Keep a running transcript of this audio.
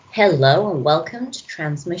Hello and welcome to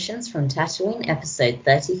Transmissions from Tatooine, episode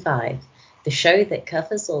 35, the show that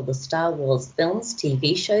covers all the Star Wars films,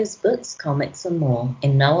 TV shows, books, comics, and more,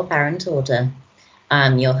 in no apparent order.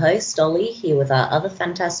 I'm your host, Ollie, here with our other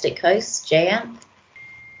fantastic hosts, Jayanth.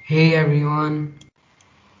 Hey everyone.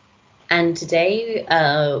 And today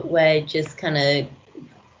we're just kind of,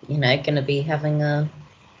 going to be having a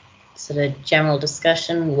sort of general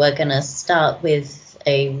discussion. We're going to start with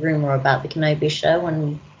a rumor about the Kenobi show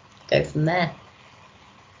and go from there.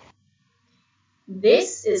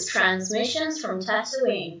 This is Transmissions from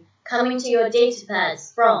Tatooine, coming to your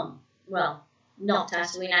datapads from, well, not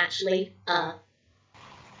Tatooine actually,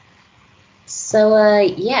 So,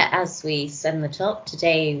 as we said in the top,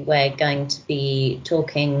 today we're going to be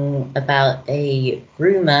talking about a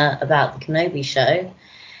rumor about the Kenobi show.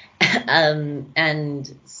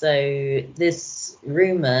 And so this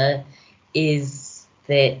rumor is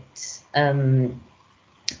that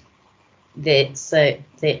that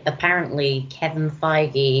apparently Kevin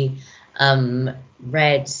Feige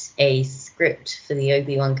read a script for the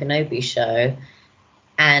Obi-Wan Kenobi show,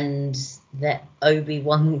 and that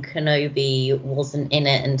Obi-Wan Kenobi wasn't in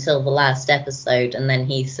it until the last episode, and then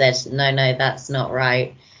he said, no, that's not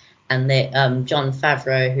right. And that Jon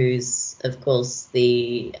Favreau, who's, of course,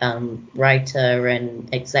 the writer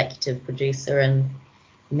and executive producer and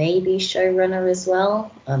maybe showrunner as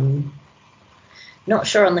well. Not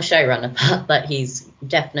sure on the showrunner part, but he's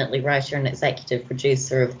definitely writer and executive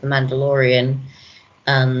producer of The Mandalorian.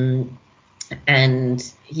 And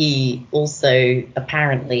he also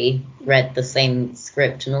apparently read the same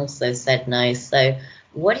script and also said no. So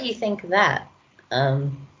what do you think of that?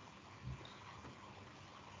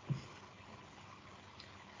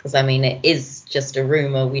 Because, I mean, it is just a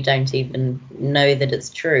rumor. We don't even know that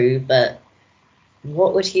it's true. But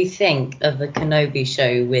what would you think of a Kenobi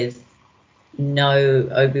show with no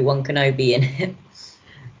Obi-Wan Kenobi in it?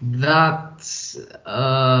 That's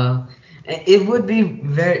it would be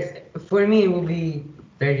for me it would be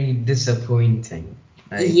very disappointing.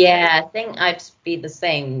 Yeah, I think I'd be the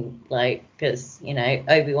same, because,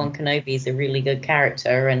 Obi-Wan Kenobi is a really good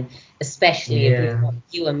character, and especially if we've got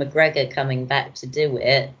Ewan McGregor coming back to do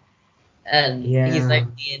it, and he's only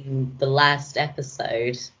in the last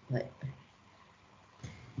episode.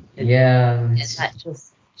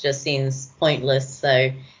 That just seems pointless.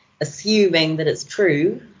 So, assuming that it's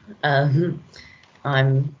true, I'm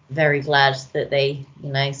very glad that they,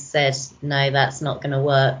 said, no, that's not going to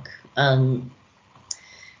work.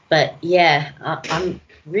 But yeah, I'm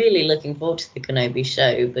really looking forward to the Kenobi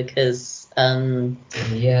show because me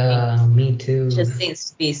too. It just seems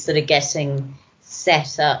to be sort of getting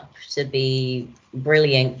set up to be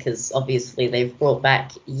brilliant, because obviously they've brought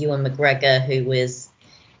back Ewan McGregor, who was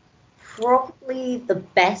probably the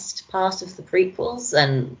best part of the prequels,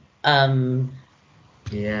 and I'm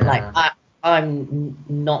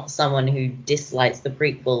not someone who dislikes the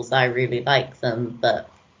prequels. I really like them, but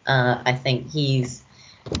I think he's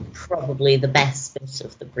probably the best bit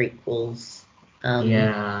of the prequels.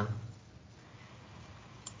 And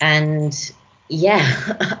and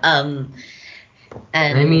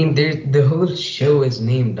I mean, the whole show is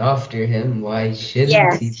named after him. Why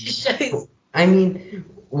shouldn't he? I mean,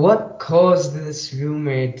 what caused this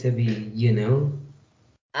rumor to be?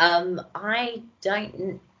 I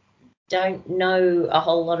don't know a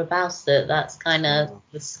whole lot about it. That's kind of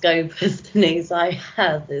the scope of the news I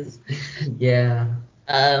have. Is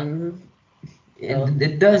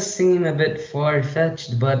it does seem a bit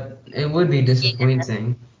far-fetched, but it would be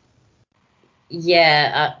disappointing.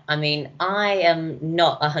 Yeah, I mean, I am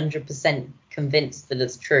not 100% convinced that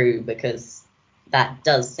it's true, because that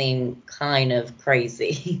does seem kind of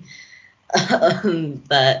crazy.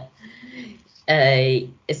 But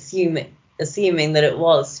assuming that it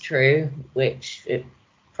was true, which it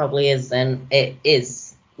probably isn't, it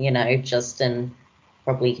is, just an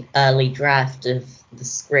probably early draft of the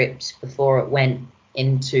script before it went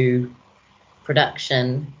into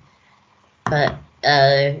production. But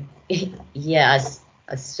I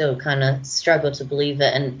still kind of struggle to believe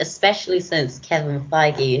it, and especially since Kevin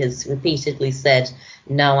Feige has repeatedly said,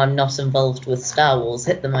 no, I'm not involved with Star Wars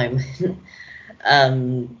at the moment.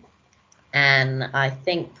 And I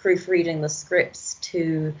think proofreading the scripts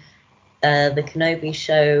to the Kenobi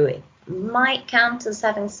show might count as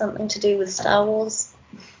having something to do with Star Wars.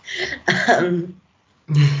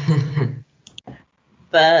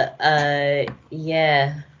 But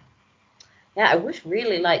I would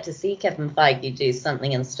really like to see Kevin Feige do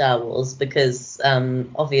something in Star Wars, because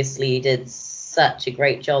obviously he did such a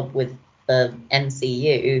great job with the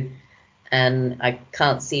MCU, and I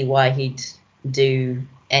can't see why he'd do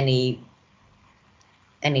any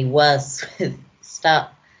any worse with Star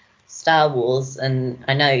Wars, and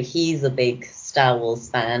I know he's a big Star Wars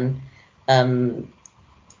fan. And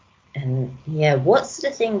yeah, what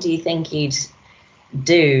sort of thing do you think he'd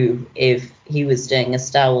do if he was doing a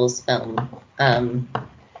Star Wars film?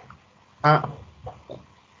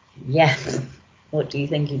 Yeah, what do you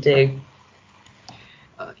think he'd do?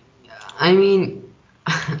 I mean,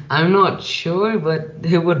 I'm not sure, but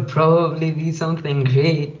it would probably be something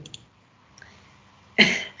great.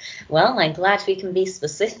 Well, I'm glad we can be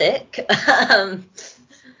specific.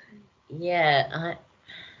 Yeah,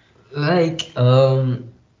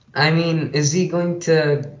 I mean, is he going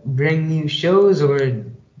to bring new shows or?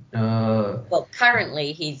 Well,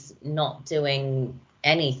 currently he's not doing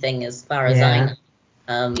anything as far as I Yeah, know.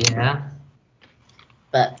 yeah.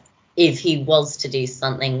 But if he was to do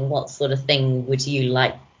something, what sort of thing would you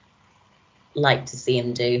like to see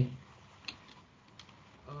him do?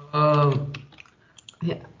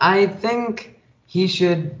 I think he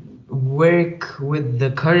should work with the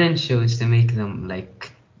current shows to make them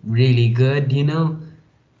like really good, you know?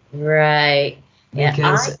 Right. Yeah,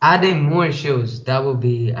 Because adding more shows, that will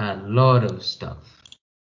be a lot of stuff.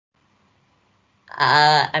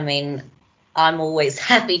 I mean, I'm always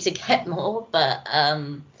happy to get more, but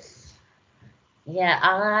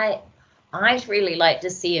yeah, I'd really like to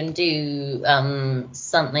see him do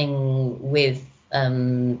something with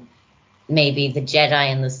maybe the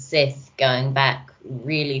Jedi and the Sith going back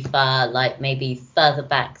really far, like maybe further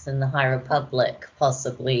back than the High Republic,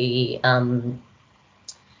 possibly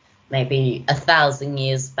maybe 1,000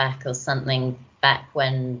 years back or something, back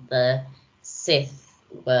when the Sith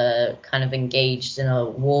were kind of engaged in a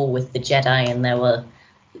war with the Jedi, and there were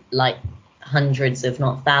like hundreds, if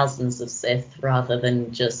not thousands, of Sith rather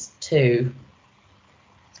than just two.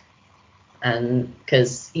 And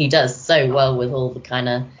because he does so well with all the kind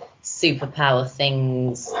of superpower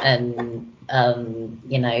things and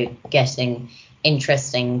getting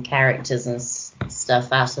interesting characters and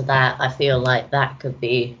stuff out of that, I feel like that could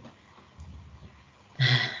be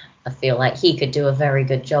I feel like he could do a very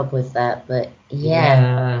good job with that. But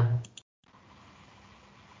yeah.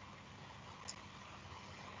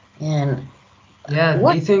 And yeah,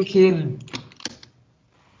 what do you think he'll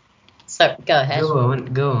so go ahead.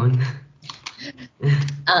 Go on.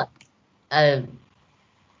 What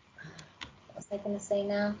was I going to say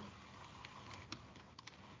now?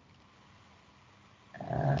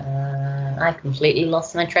 I completely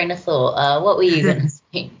lost my train of thought. What were you going to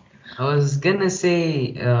say? I was gonna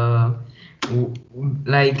say,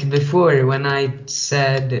 like before, when I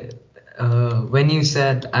said, when you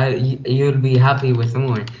said you'll be happy with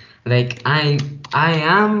more, like I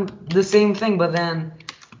am the same thing, but then,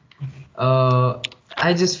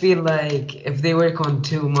 I just feel like if they work on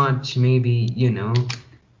too much, maybe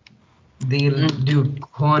they'll do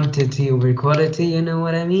quantity over quality. You know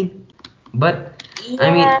what I mean? But I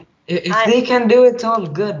Yeah, mean, if they can do it all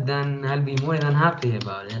good, then I'll be more than happy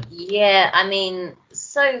about it. yeah, I mean,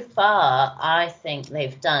 so far, I think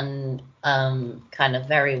they've done kind of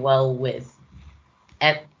very well with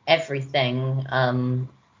everything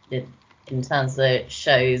in terms of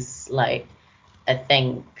shows. Like, I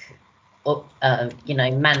think,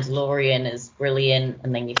 Mandalorian is brilliant,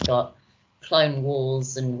 and then you've got Clone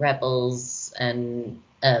Wars and Rebels and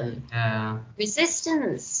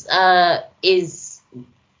Resistance is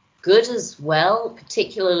good as well,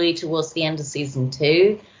 particularly towards the end of season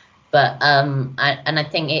 2. But I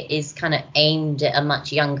think it is kind of aimed at a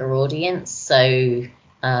much younger audience. So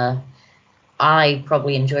I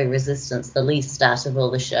probably enjoy Resistance the least out of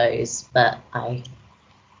all the shows, but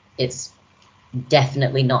it's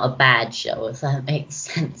definitely not a bad show, if that makes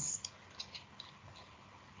sense.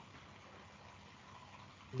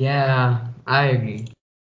 Yeah, I agree.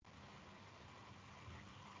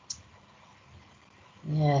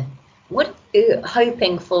 Yeah. What are you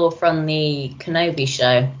hoping for from the Kenobi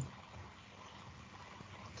show?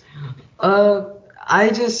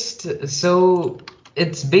 So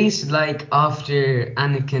it's based like after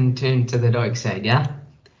Anakin turned to the dark side, yeah?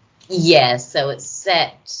 Yeah, so it's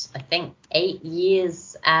set, I think, 8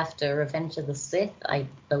 years after Revenge of the Sith, I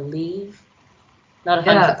believe. Not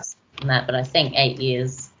 100% on that, but I think 8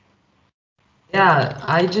 years. Yeah,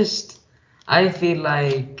 I feel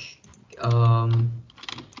like, from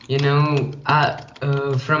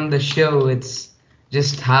the show, it's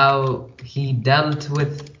just how he dealt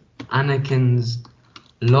with Anakin's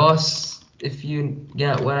loss, if you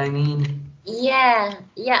get what I mean. Yeah,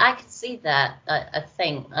 I could see that. I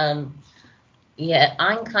think, yeah,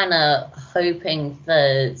 I'm kind of hoping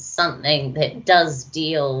for something that does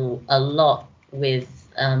deal a lot with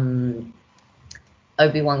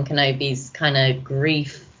Obi-Wan Kenobi's kind of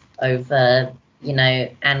grief over,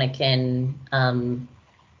 Anakin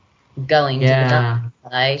going to the dark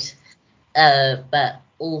side, but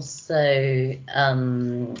also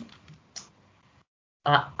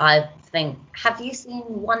I think, have you seen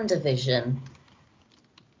WandaVision?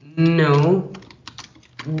 No.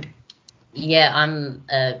 Yeah, I'm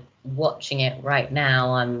watching it right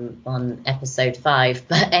now. I'm on episode 5,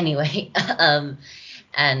 but anyway,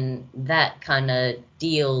 and that kind of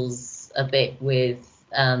deals a bit with,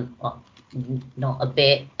 well, not a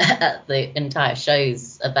bit, the entire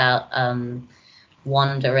show's about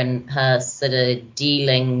Wanda and her sort of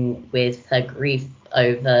dealing with her grief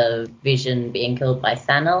over Vision being killed by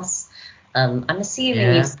Thanos. I'm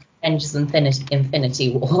assuming you've seen Avengers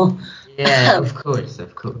Infinity War. Yeah, of course.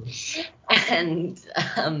 And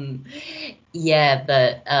yeah,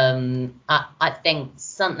 but I think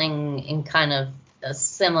something in kind of a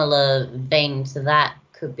similar vein to that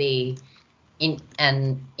could be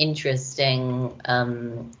an interesting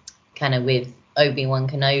kind of with Obi-Wan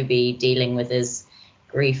Kenobi dealing with his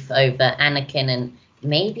grief over Anakin, and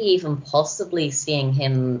maybe even possibly seeing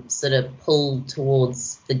him sort of pulled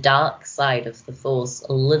towards the dark side of the Force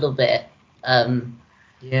a little bit.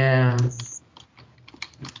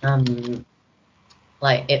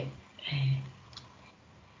 Like it,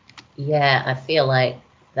 yeah, I feel like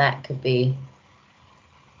that could be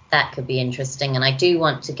interesting, and I do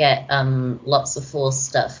want to get lots of Force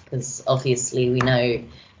stuff, because obviously we know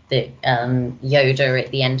that Yoda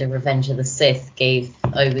at the end of Revenge of the Sith gave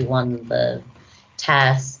Obi-Wan the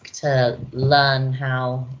task to learn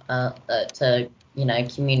how to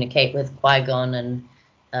communicate with Qui-Gon and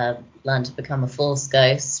learn to become a Force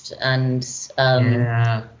ghost, and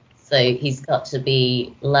so he's got to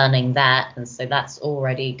be learning that, and so that's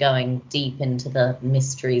already going deep into the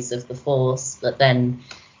mysteries of the Force. But then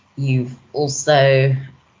you've also,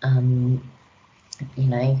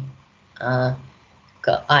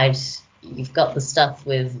 you've got the stuff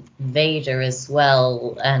with Vader as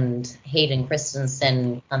well, and Hayden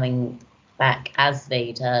Christensen coming back as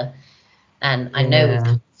Vader. And I know we've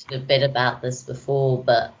talked a bit about this before,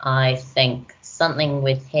 but I think something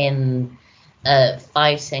with him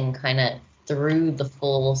fighting kind of through the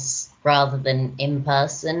Force rather than in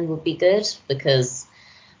person would be good, because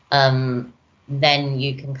then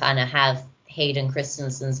you can kind of have Hayden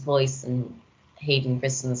Christensen's voice and Hayden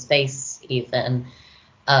Christensen's face even,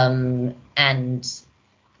 and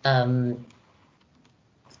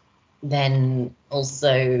then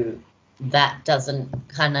also that doesn't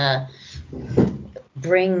kind of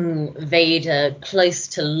bring Vader close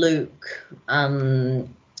to Luke, and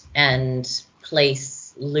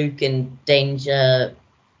place Luke in danger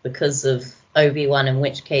because of Obi-Wan, in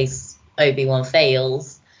which case Obi-Wan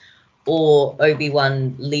fails, or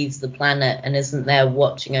Obi-Wan leaves the planet and isn't there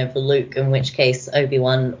watching over Luke, in which case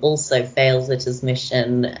Obi-Wan also fails at his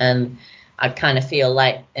mission. And I kind of feel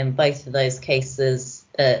like in both of those cases,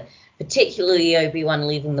 particularly Obi-Wan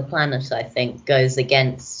leaving the planet, I think goes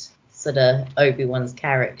against sort of Obi-Wan's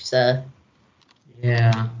character.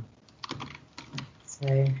 Yeah.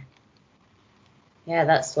 So yeah,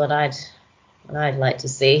 that's what I'd like to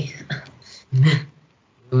see.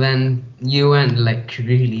 Then you went like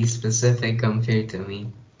really specific compared to me.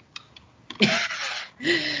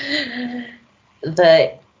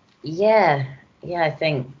 But yeah, I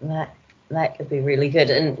think that could be really good.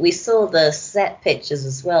 And we saw the set pictures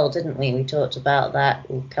as well, didn't we? We talked about that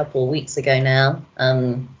a couple of weeks ago now.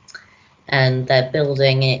 And they're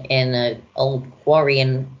building it in an old quarry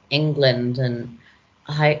in England, and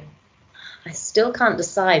I still can't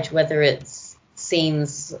decide whether it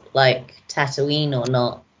seems like Tatooine or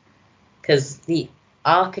not, because the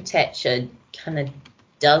architecture kind of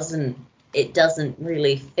doesn't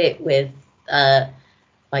really fit with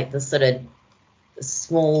like the sort of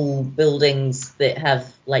small buildings that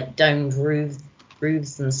have like domed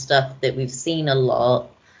roofs and stuff that we've seen a lot.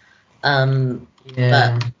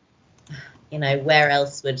 But where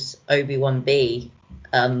else would Obi-Wan be?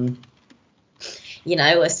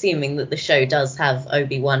 Assuming that the show does have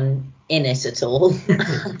Obi-Wan in it at all.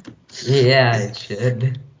 Yeah, it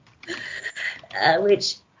should.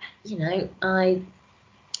 Which, you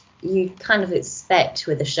kind of expect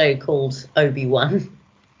with a show called Obi-Wan,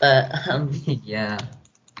 but yeah.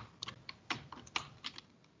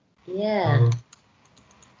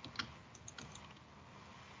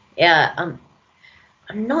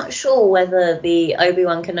 I'm not sure whether the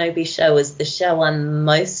Obi-Wan Kenobi show is the show I'm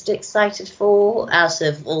most excited for out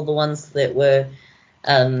of all the ones that were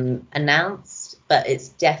announced, but it's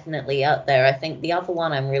definitely up there. I think the other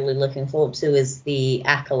one I'm really looking forward to is the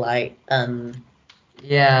Acolyte.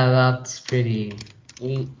 Yeah, that's pretty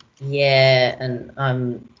Yeah,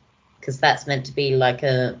 and because that's meant to be like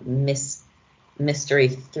a mystery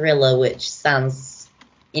thriller, which sounds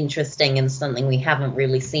interesting and something we haven't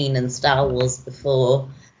really seen in Star Wars before.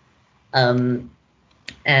 And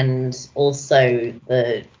also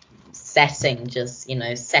the setting, just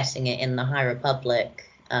setting it in the High Republic,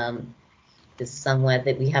 is somewhere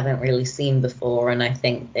that we haven't really seen before. And I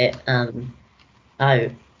think that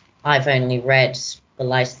I've only read The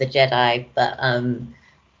Light of the Jedi, but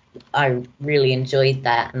I really enjoyed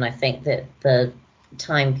that, and I think that the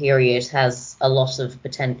time period has a lot of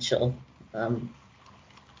potential.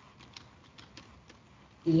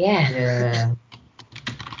 Yeah. Yeah.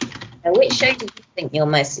 Which show do you think you're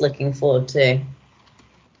most looking forward to?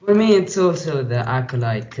 For me, it's also the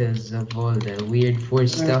Acolyte because of all the weird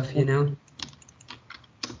Force stuff, you know?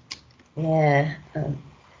 Yeah.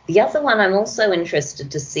 The other one I'm also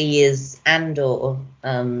interested to see is Andor,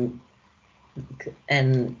 and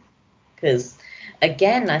because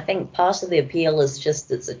again, I think part of the appeal is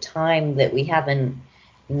just it's a time that we haven't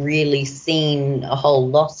really seen a whole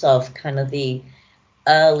lot of, kind of the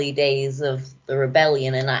early days of the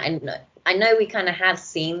rebellion. And I know we kind of have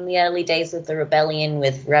seen the early days of the rebellion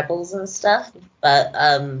with Rebels and stuff, but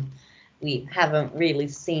we haven't really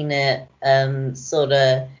seen it sort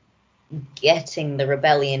of getting the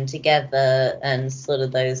rebellion together and sort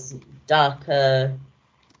of those darker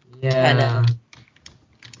kind Yeah. of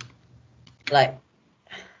like,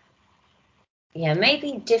 yeah,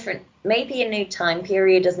 maybe a new time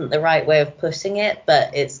period isn't the right way of putting it,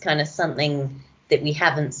 but it's kind of something that we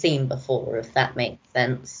haven't seen before, if that makes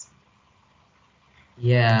sense.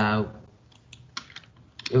 Yeah.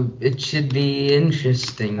 It should be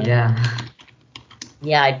interesting, yeah.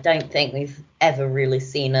 Yeah, I don't think we've ever really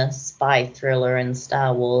seen a spy thriller in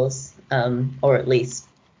Star Wars, or at least,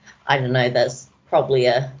 I don't know, there's probably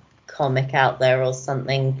a comic out there or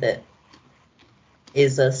something that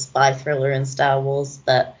is a spy thriller in Star Wars,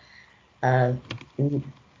 but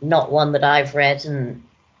not one that I've read, and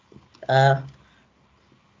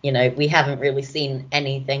we haven't really seen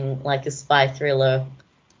anything like a spy thriller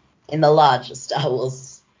in the larger Star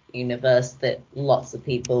Wars universe that lots of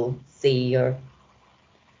people see. Or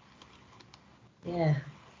yeah,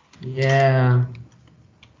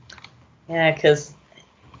 because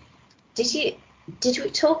did we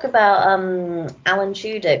talk about Alan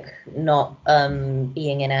Tudyk not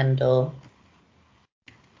being in Andor?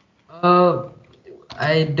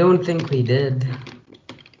 I don't think we did.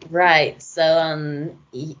 Right. So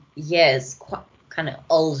yeah, it's quite kind of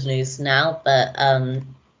old news now, but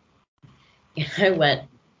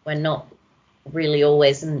we're not really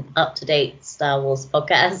always an up-to-date Star Wars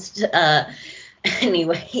podcast.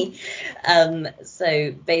 Anyway,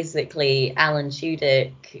 so basically, Alan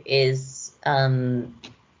Tudyk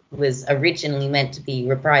was originally meant to be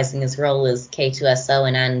reprising his role as K2SO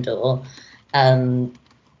in Andor.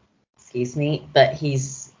 Excuse me, but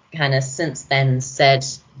he's kind of since then said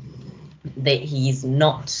that he's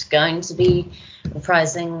not going to be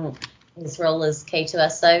reprising his role as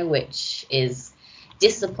K2SO, which is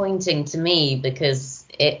disappointing to me because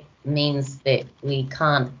it means that we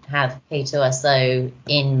can't have K2SO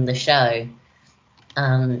in the show.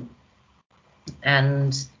 And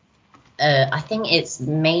I think it's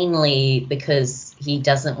mainly because he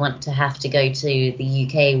doesn't want to have to go to the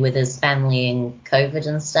UK with his family and COVID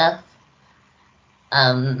and stuff.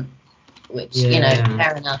 Which,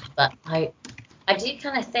 fair enough. But I do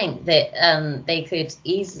kind of think that they could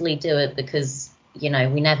easily do it because, we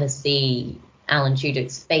never see Alan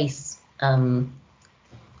Tudyk's face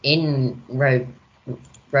in Rogue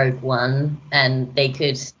One, and they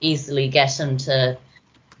could easily get him to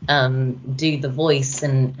do the voice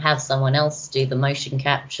and have someone else do the motion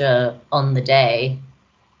capture on the day.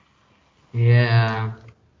 Yeah.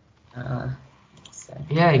 So.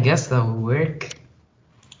 Yeah, I guess that would work.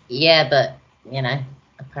 Yeah, but,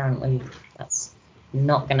 apparently that's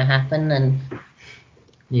not going to happen, and...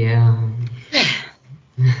 Yeah.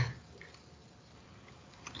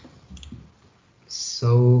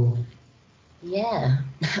 So... Yeah.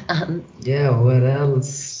 Yeah, what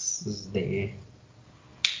else is there?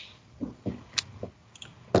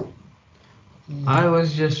 I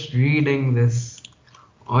was just reading this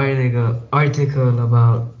article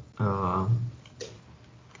about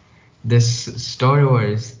this Star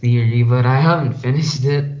Wars theory, but I haven't finished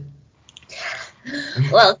it.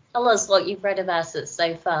 Well, tell us what you've read about it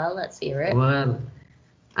so far. Let's hear it. Well,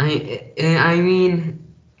 I mean,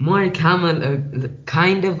 Mark Hamill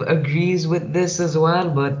kind of agrees with this as well,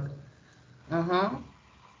 but I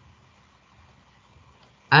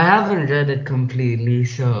haven't read it completely,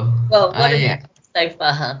 so Well, what have you read so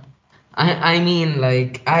far? I mean,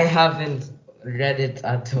 like, I haven't read it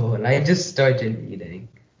at all. I just started reading.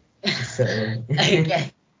 So,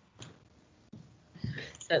 Okay.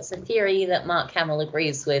 So it's a theory that Mark Hamill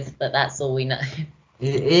agrees with, but that's all we know.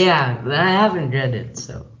 yeah, I haven't read it,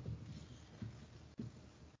 so.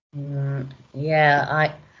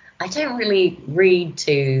 Yeah, I don't really read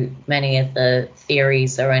too many of the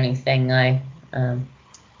theories or anything. Yeah.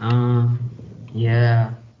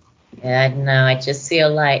 Yeah, no, I just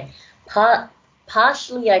feel like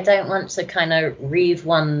partially I don't want to kind of read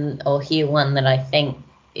one or hear one that I think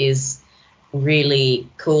is really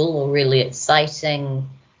cool or really exciting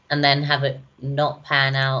and then have it not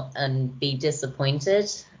pan out and be disappointed.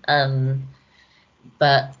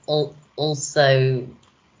 But also,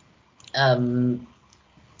 a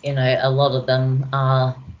lot of them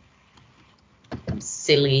are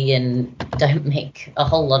silly and don't make a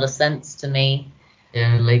whole lot of sense to me.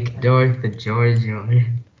 Yeah, like Darth Jar Jar.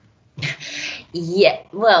 Yeah,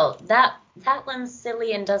 well, that one's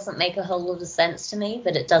silly and doesn't make a whole lot of sense to me,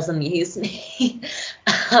 but it does amuse me.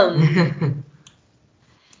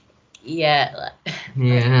 Yeah,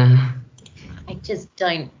 Yeah. I just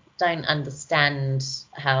don't understand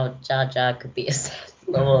how Jar Jar could be a Sith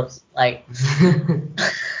Lord. Like,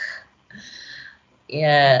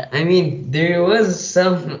 yeah, I mean, there was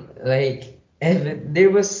some there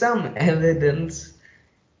was some evidence,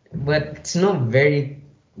 but it's not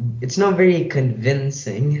very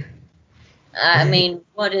convincing. I mean,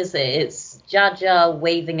 what is it? It's Jar Jar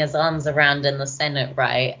waving his arms around in the Senate,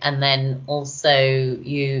 right? And then also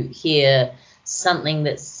you hear something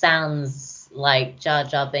that sounds like Jar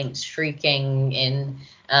Jar Binks shrieking in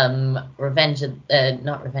not Revenge of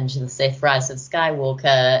the Sith, Rise of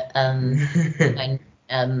Skywalker, and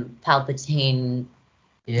Palpatine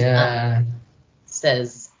Yeah.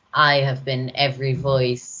 says, "I have been every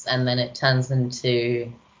voice," and then it turns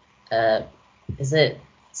into, is it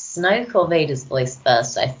Snoke or Vader's voice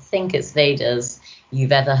first? I think it's Vader's.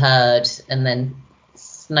 You've ever heard, and then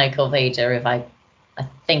Snoke or Vader. I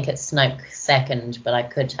think it's Snoke second, but I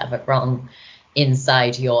could have it wrong.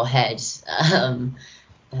 Inside your head.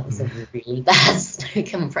 That was a really bad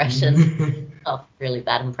Snoke impression. Oh, really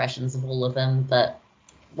bad impressions of all of them, but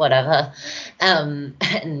whatever. And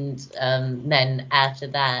then after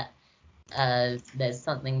that, there's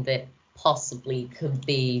something that possibly could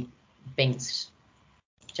be Binks,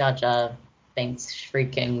 Jar Jar Binks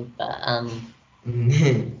shrieking, but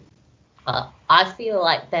I feel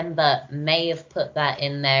like Bemba may have put that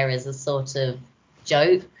in there as a sort of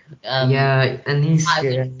joke. Yeah, an I Easter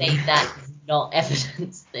would say egg. that's not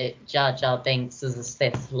evidence that Jar Jar Binks is a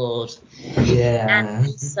Sith Lord. And Yeah.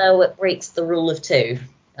 also, it breaks the rule of two.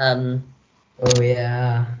 Oh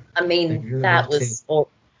yeah. I The mean, rule of two.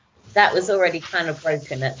 that was already kind of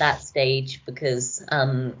broken at that stage because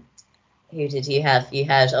who did you have? You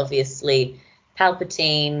had obviously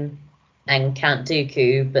Palpatine and Count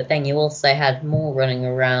Dooku, but then you also had Maul running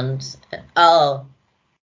around. Oh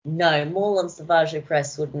no, Maul and Savage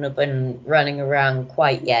Opress wouldn't have been running around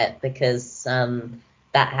quite yet because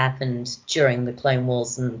that happened during the Clone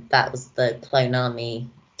Wars, and that was the clone army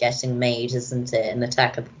getting made, isn't it? An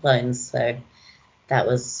Attack of the Clones, so that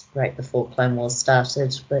was right before Clone Wars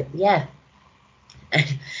started. But yeah,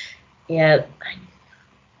 yeah,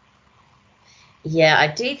 yeah, I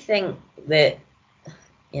do think that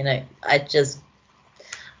I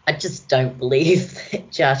just don't believe that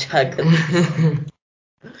Jar Jar could.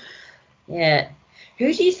 Yeah,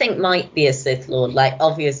 who do you think might be a Sith Lord? Like,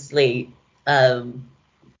 obviously,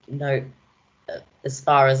 no, as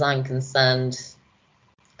far as I'm concerned,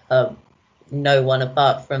 um, no one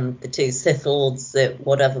apart from the two Sith Lords at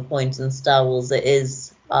whatever point in Star Wars it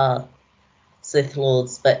is are Sith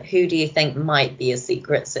Lords. But who do you think might be a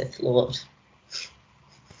secret Sith Lord?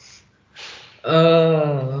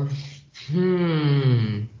 Uh,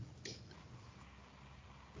 hmm.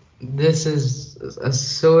 This is a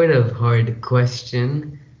sort of hard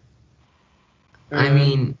question. I Mm,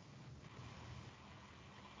 mean,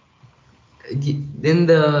 in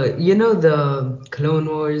the Clone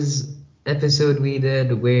Wars episode we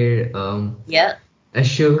did where yeah.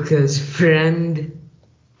 Ashoka's friend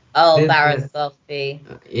Oh, did Barriss that. Offee.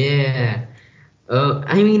 Yeah.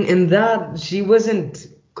 I mean, in that, she wasn't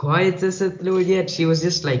quite a Sith Lord yet. She was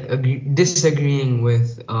just like disagreeing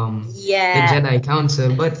with the Yeah, Jedi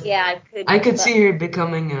Council, but yeah, I could but see her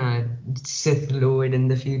becoming a Sith Lord in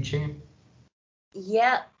the future.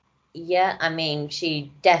 yeah, yeah. I mean,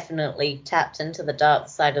 she definitely tapped into the dark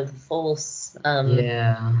side of the Force.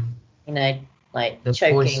 Yeah, You know, like the Force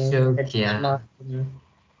choking the choke. Darth Yeah, Martin.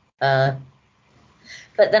 Uh,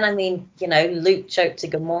 but then I mean, Luke choked a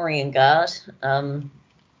Gamorrean guard.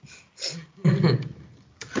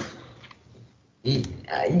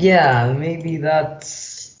 Yeah, maybe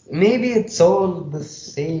it's all the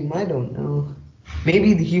same. I don't know.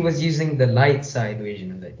 Maybe he was using the light side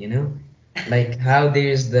version of it, like how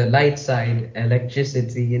there's the light side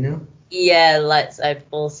electricity. Yeah, light side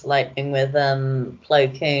force lightning with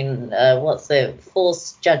Plo Koon. What's it?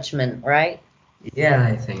 Force judgment, right? Yeah,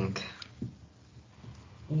 I think.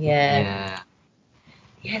 Yeah. Yeah.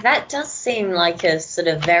 Yeah, that does seem like a sort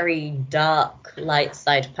of very dark light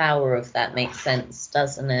side power, if that makes sense,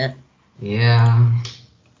 doesn't it? Yeah.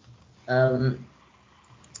 Um,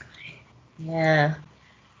 yeah,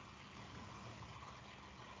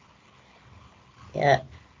 yeah.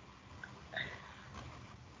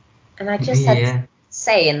 And I just had to Yeah.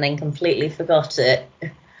 say and then completely forgot it.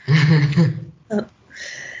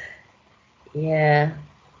 Yeah.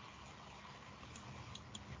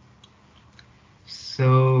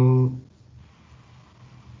 So,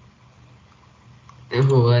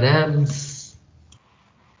 what else?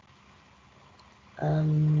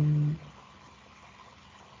 Um,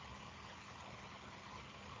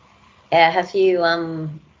 yeah, have you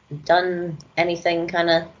done anything kind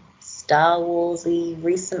of Star Warsy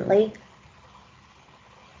recently?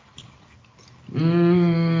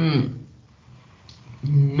 Mm,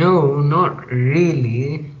 no, not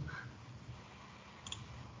really.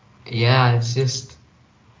 Yeah, it's just,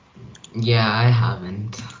 yeah, I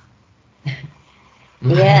haven't.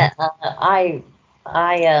 Yeah, I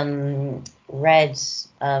read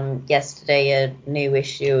yesterday a new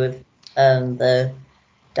issue of the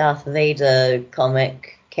Darth Vader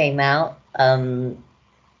comic came out on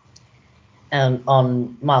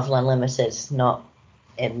Marvel Unlimited, not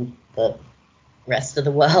in the rest of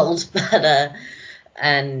the world, but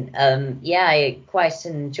and yeah, I quite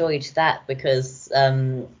enjoyed that because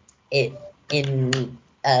it in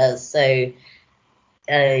so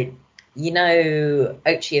uh, you know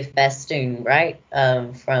Ochi of Bestoon, right?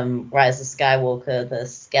 From Rise of Skywalker, the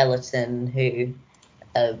skeleton who,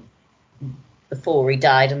 uh, before he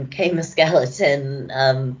died and became a skeleton,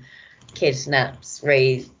 kidnaps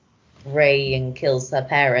Ray and kills her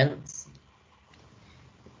parents.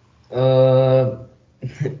 Uh,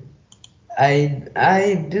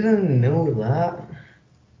 I didn't know that.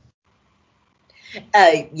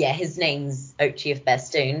 Yeah, his name's Ochi of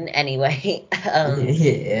Bestoon, anyway.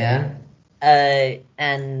 Yeah.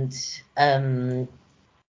 And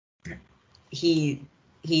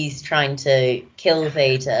he's trying to kill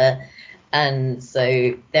Vader, and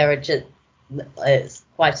so there are just it's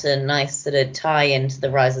quite a nice sort of tie into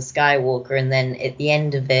the Rise of Skywalker, and then at the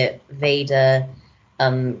end of it, Vader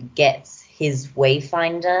gets his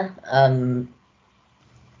Wayfinder,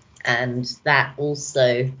 and that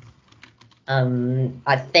also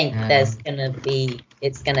I think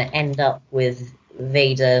it's gonna end up with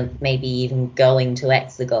Vader maybe even going to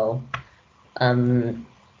Exegol.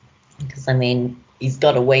 Because I mean, he's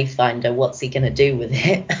got a Wayfinder. What's he gonna do with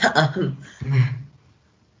it?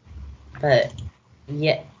 But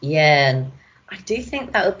yeah, and I do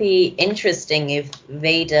think that would be interesting if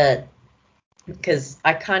Vader, because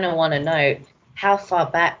I kind of want to know how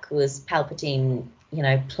far back was Palpatine,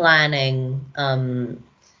 planning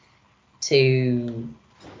to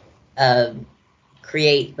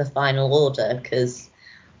create the Final Order, because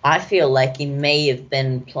I feel like he may have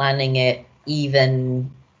been planning it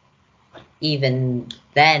even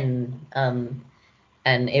then,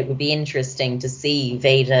 and it would be interesting to see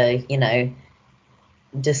Vader,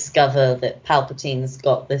 discover that Palpatine's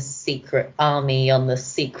got this secret army on the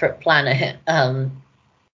secret planet. Yeah,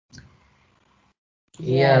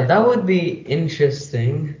 Yeah, that would be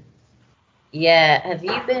interesting. yeah. Have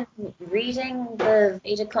you been reading the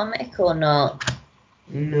Vader comic or not?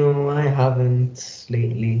 No, I haven't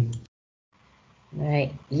lately.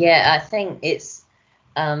 Right. Yeah, I think it's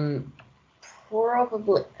um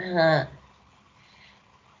probably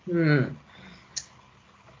hmm.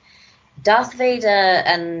 Darth Vader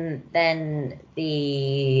and then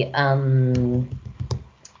the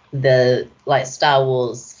like Star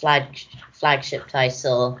Wars flagship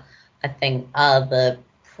title, I think, are the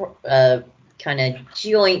kind of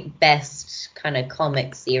joint best kind of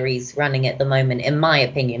comic series running at the moment, in my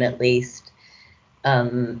opinion, at least.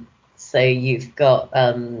 So you've got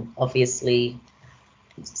obviously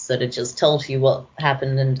sort of just told you what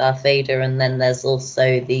happened in Darth Vader, and then there's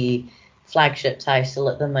also the flagship title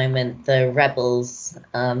at the moment, the Rebels.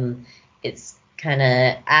 It's kind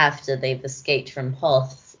of after they've escaped from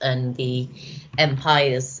Hoth and the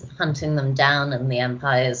Empire's hunting them down, and the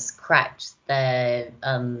Empire's cracked their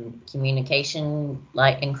communication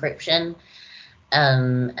like encryption,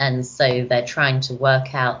 and so they're trying to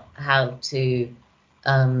work out how to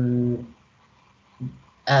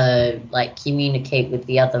like communicate with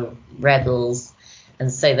the other rebels,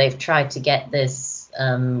 and so they've tried to get this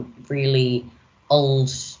really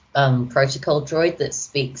old protocol droid that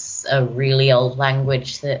speaks a really old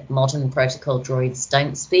language that modern protocol droids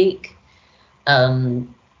don't speak,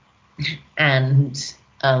 and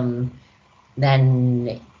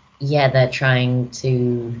then they're trying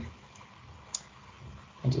to,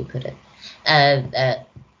 how do you put it?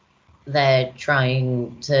 They're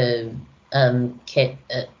trying to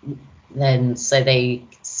then so they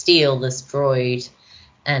steal this droid,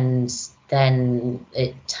 and then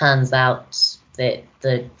it turns out that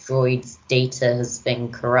the droid's data has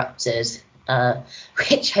been corrupted,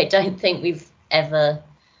 which I don't think we've ever,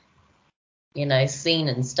 seen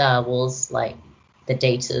in Star Wars. Like, the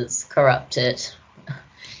data's corrupted.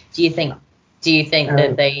 Do you think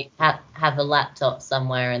that they have a laptop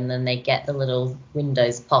somewhere and then they get the little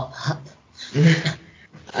windows pop up?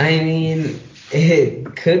 I mean,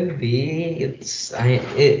 it could be.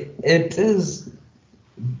 It is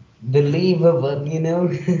believable.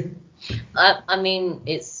 I mean,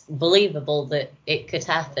 it's believable that it could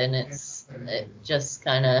happen. It just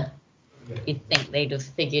kind of, you'd think they'd have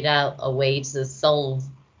figured out a way to solve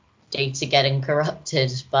data getting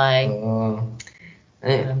corrupted by.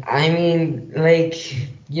 I mean, like,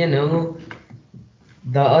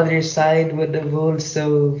 the other side would have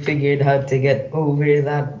also figured how to get over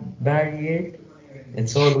that barrier.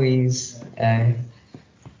 It's always a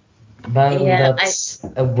battle that's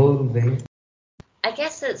evolving. I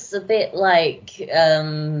guess it's a bit like,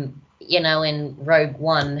 in Rogue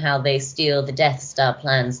One, how they steal the Death Star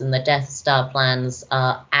plans, and the Death Star plans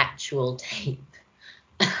are actual tape.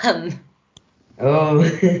 Oh.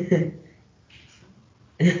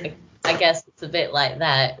 I guess it's a bit like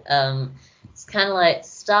that. It's kind of like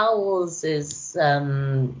Star Wars is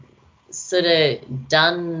sort of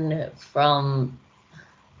done from.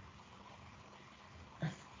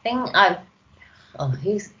 I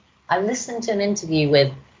listened to an interview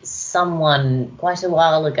with someone quite a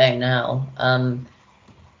while ago now.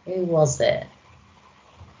 Who was it?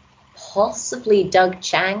 Possibly Doug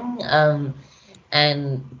Chang.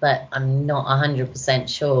 But I'm not 100%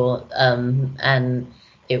 sure. And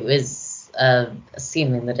it was,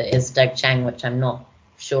 assuming that it is Doug Chang, which I'm not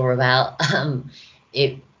sure about.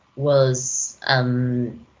 It was,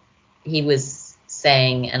 he was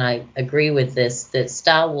saying, and I agree with this, that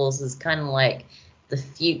Star Wars is kind of like the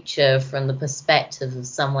future from the perspective of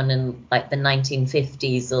someone in like the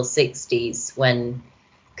 1950s or 60s, when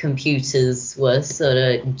computers were sort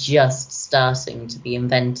of just starting to be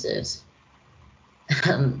invented.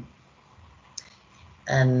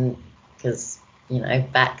 And because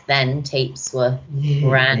back then tapes were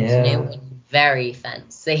brand new and very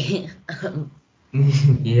fancy.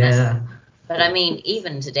 Yeah. But I mean,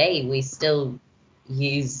 even today we still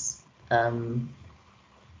use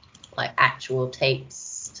like actual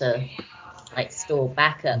tapes to like store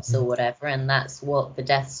backups or whatever, and that's what the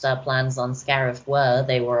Death Star plans on Scarif were.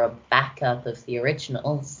 They were a backup of the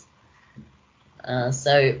originals.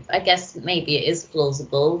 So I guess maybe it is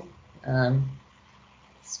plausible.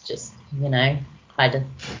 It's just, I'd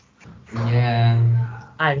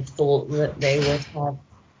have thought that they would have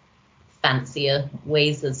fancier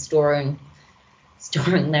ways of storing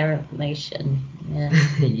their information. Yeah.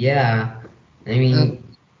 Yeah. I mean,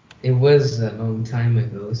 it was a long time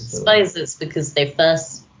ago. So. I suppose it's because they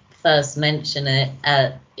first mention it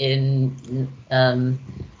in A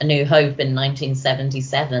New Hope in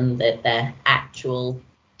 1977 that they're actual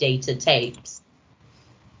data tapes.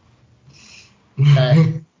 But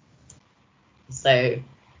so,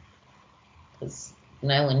 because in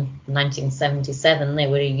 1977 they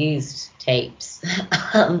would have used tapes.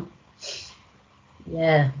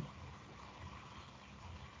 Yeah.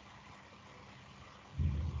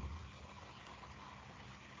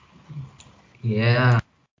 Yeah.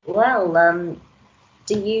 Well,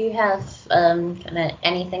 do you have kind of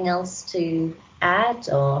anything else to add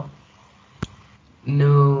or?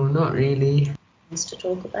 No, not really. Things to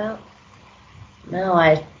talk about? No,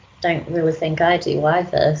 I don't really think I do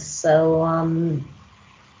either. So,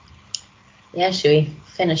 should we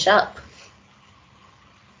finish up?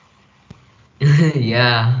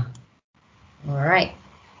 Yeah. All right.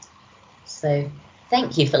 So,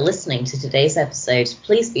 thank you for listening to today's episode.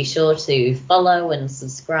 Please be sure to follow and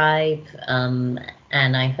subscribe, and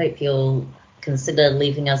I hope you'll consider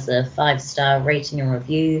leaving us a 5-star rating and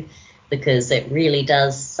review, because it really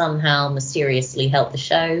does somehow mysteriously help the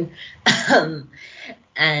show.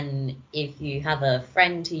 And if you have a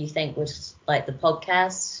friend who you think would like the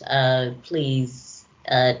podcast, please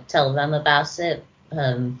tell them about it.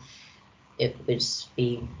 it would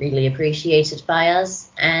be really appreciated by us.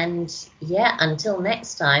 And yeah, until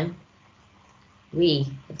next time, we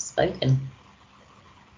have spoken.